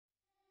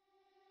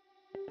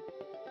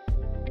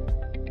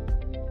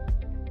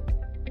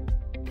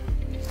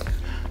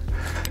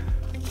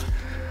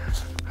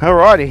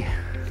Alrighty,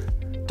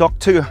 Dock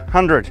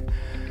 200,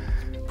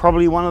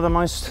 probably one of the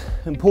most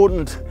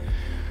important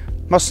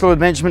muscle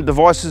management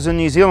devices in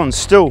New Zealand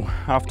still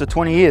after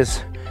 20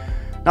 years.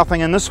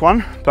 Nothing in this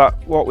one,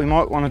 but what we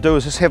might want to do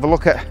is just have a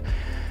look at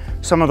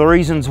some of the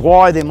reasons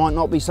why there might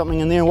not be something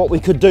in there and what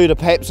we could do to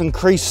perhaps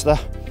increase the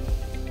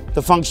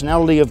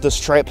functionality of this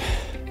trap.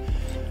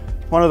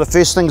 One of the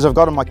first things I've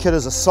got in my kit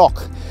is a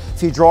sock.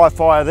 If you dry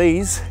fire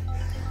these,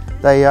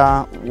 they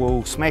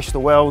will smash the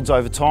welds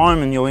over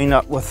time and you'll end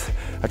up with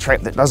a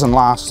trap that doesn't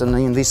last and the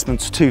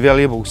investment's too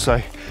valuable.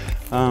 So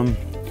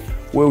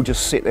we'll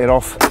just set that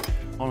off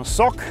on a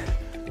sock.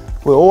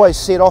 We'll always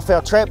set off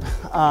our trap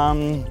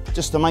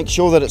just to make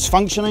sure that it's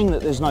functioning,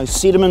 that there's no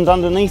sediment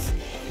underneath.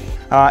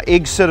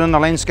 Eggs sit in the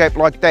landscape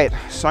like that.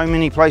 So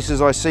many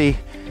places I see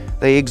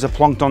the eggs are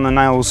plonked on the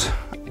nails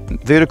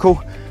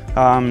vertical.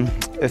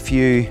 If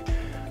you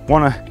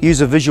want to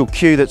use a visual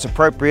cue that's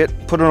appropriate,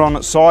 put it on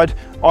its side.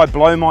 I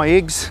blow my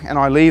eggs and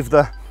I leave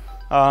the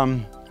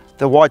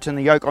white and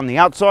the yolk on the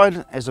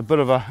outside as a bit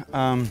of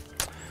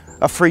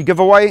a free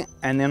giveaway,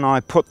 and then I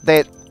put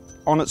that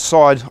on its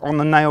side on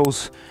the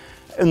nails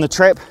in the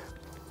trap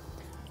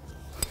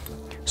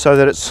so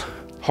that it's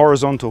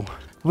horizontal.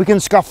 We can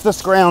scuff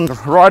this ground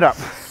right up.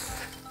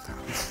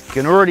 You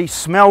can already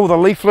smell the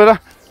leaf litter.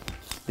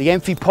 The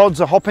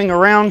amphipods are hopping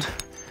around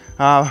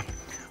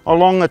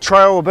along the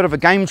trail, a bit of a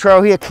game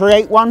trail here.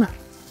 Create one,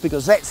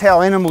 because that's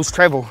how animals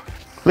travel.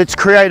 Let's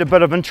create a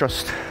bit of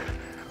interest.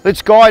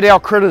 Let's guide our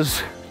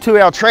critters to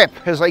our trap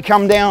as they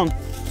come down.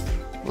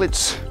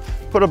 Let's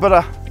put a bit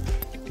of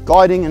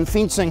guiding and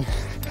fencing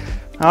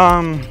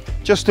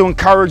just to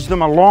encourage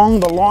them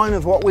along the line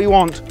of what we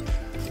want.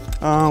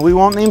 We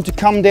want them to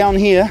come down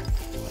here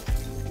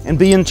and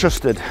be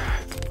interested.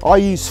 I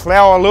use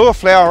flour lure,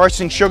 flour,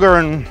 roasting sugar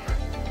and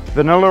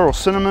vanilla or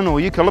cinnamon or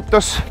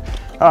eucalyptus.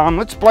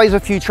 Let's blaze a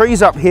few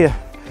trees up here.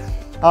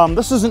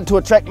 This isn't to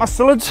attract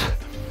mustelids.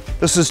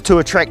 This is to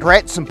attract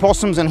rats and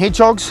possums and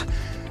hedgehogs.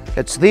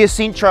 It's their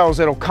scent trails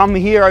that'll come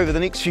here over the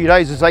next few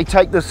days as they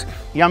take this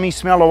yummy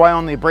smell away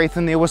on their breath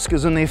and their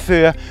whiskers and their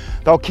fur.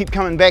 They'll keep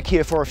coming back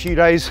here for a few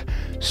days.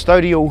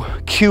 Stody will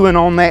cue in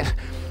on that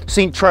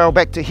scent trail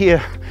back to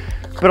here.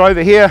 But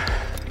over here,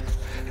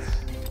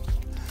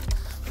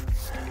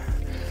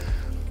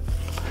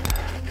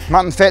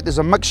 mutton fat, there's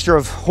a mixture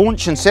of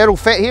haunch and saddle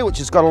fat here, which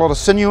has got a lot of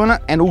sinew in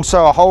it, and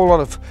also a whole lot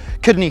of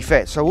kidney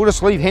fat. So we'll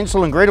just leave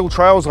Hansel and Gretel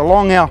trails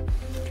along our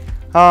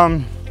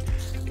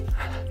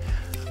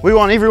we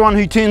want everyone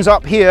who turns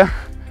up here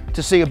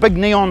to see a big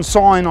neon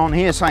sign on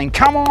here saying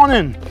come on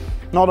in,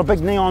 not a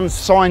big neon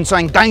sign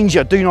saying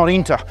danger, do not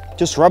enter.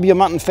 Just rub your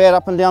mutton fat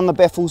up and down the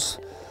baffles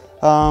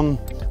on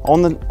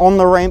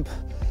the ramp.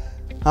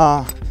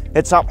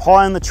 It's up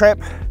high in the trap.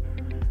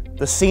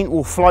 The scent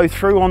will flow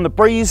through on the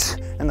breeze,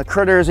 and the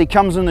critter as he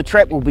comes in the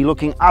trap will be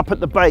looking up at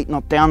the bait,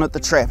 not down at the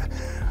trap.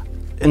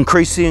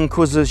 Increase the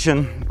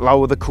inquisition,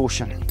 lower the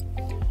caution.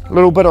 A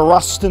little bit of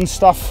rust and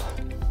stuff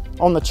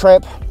on the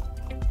trap,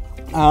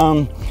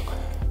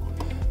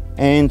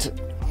 and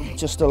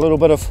just a little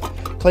bit of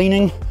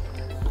cleaning.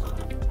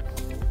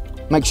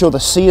 Make sure the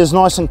sea is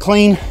nice and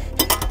clean,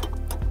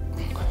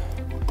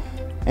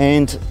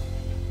 and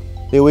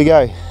there we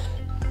go,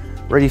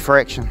 ready for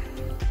action.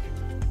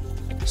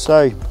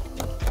 So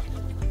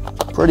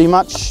pretty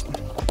much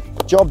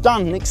job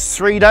done. Next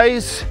 3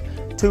 days,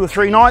 2 or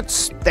 3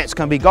 nights, that's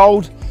going to be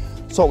gold.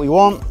 That's what we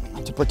want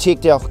to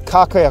protect our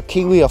kaka, our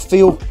kiwi, our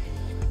seal,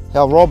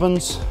 our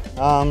robins,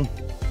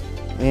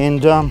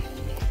 and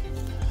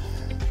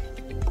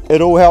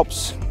it all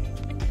helps.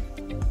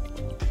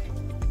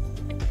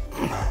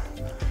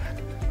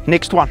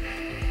 Next one.